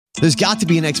There's got to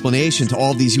be an explanation to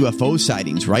all of these UFO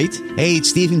sightings, right? Hey,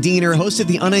 it's Stephen Diener, host of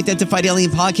the Unidentified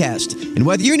Alien Podcast. And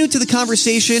whether you're new to the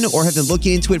conversation or have been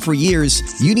looking into it for years,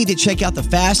 you need to check out the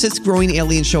fastest growing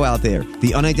alien show out there,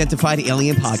 the Unidentified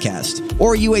Alien Podcast,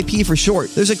 or UAP for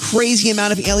short. There's a crazy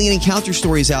amount of alien encounter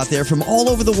stories out there from all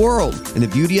over the world. And the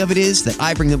beauty of it is that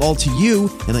I bring them all to you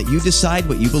and let you decide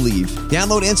what you believe.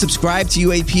 Download and subscribe to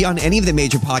UAP on any of the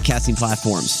major podcasting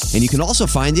platforms. And you can also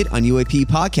find it on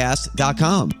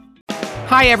UAPpodcast.com.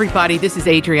 Hi, everybody. This is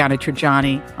Adriana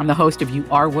Trajani. I'm the host of You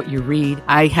Are What You Read.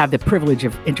 I have the privilege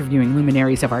of interviewing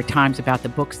luminaries of our times about the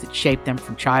books that shaped them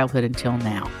from childhood until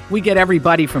now. We get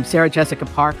everybody from Sarah Jessica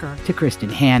Parker to Kristen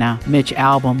Hanna, Mitch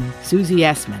Albom, Susie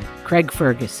Essman, Craig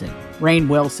Ferguson, Rainn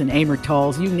Wilson, Amor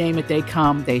Tolls, you name it, they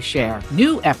come, they share.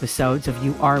 New episodes of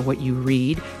You Are What You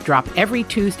Read drop every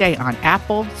Tuesday on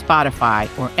Apple, Spotify,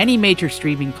 or any major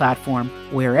streaming platform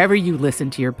wherever you listen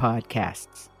to your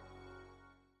podcasts.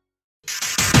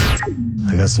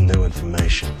 I got some new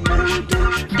information.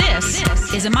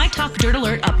 This is a My Talk Dirt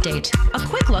Alert update. A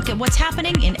quick look at what's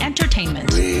happening in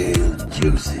entertainment. Real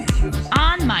juicy.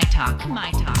 On My Talk.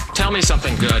 Tell me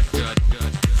something good.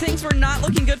 Things were not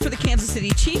looking good for the Kansas City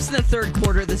Chiefs in the third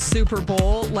quarter of the Super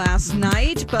Bowl last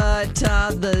night, but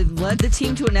led the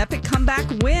team to an epic comeback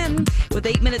win. With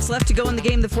 8 minutes left to go in the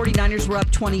game, the 49ers were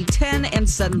up 20-10, and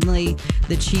suddenly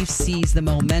the Chiefs seized the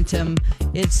momentum.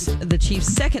 It's the Chiefs'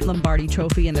 second Lombardi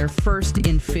trophy and their first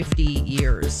in 50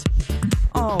 years.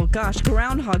 Oh, gosh,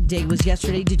 Groundhog Day was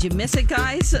yesterday. Did you miss it,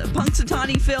 guys?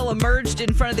 Punxsutawney Phil emerged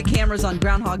in front of the cameras on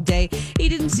Groundhog Day. He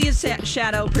didn't see a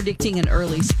shadow, predicting an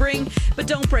early spring, but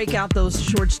don't break out those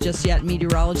shorts just yet.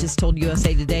 Meteorologists told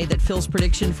USA Today that Phil's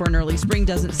prediction for an early spring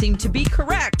doesn't seem to be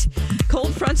correct.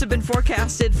 Cold fronts have been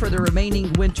forecasted for the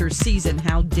remaining winter season.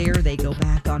 How dare they go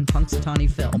back on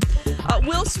Punxsutawney Phil?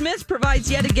 Will Smith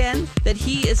provides yet again that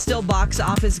he is still box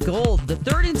office gold. The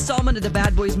third installment of the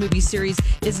Bad Boys movie series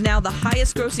is now the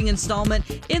highest grossing installment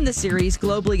in the series.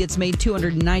 Globally, it's made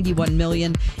 $291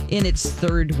 million in its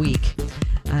third week.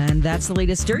 And that's the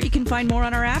latest dirt. You can find more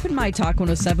on our app at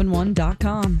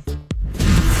mytalk1071.com.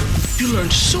 You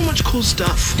learned so much cool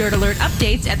stuff. Dirt Alert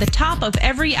updates at the top of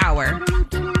every hour.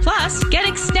 Plus, get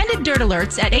extended Dirt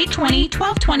Alerts at 8:20,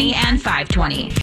 12:20, and 5:20.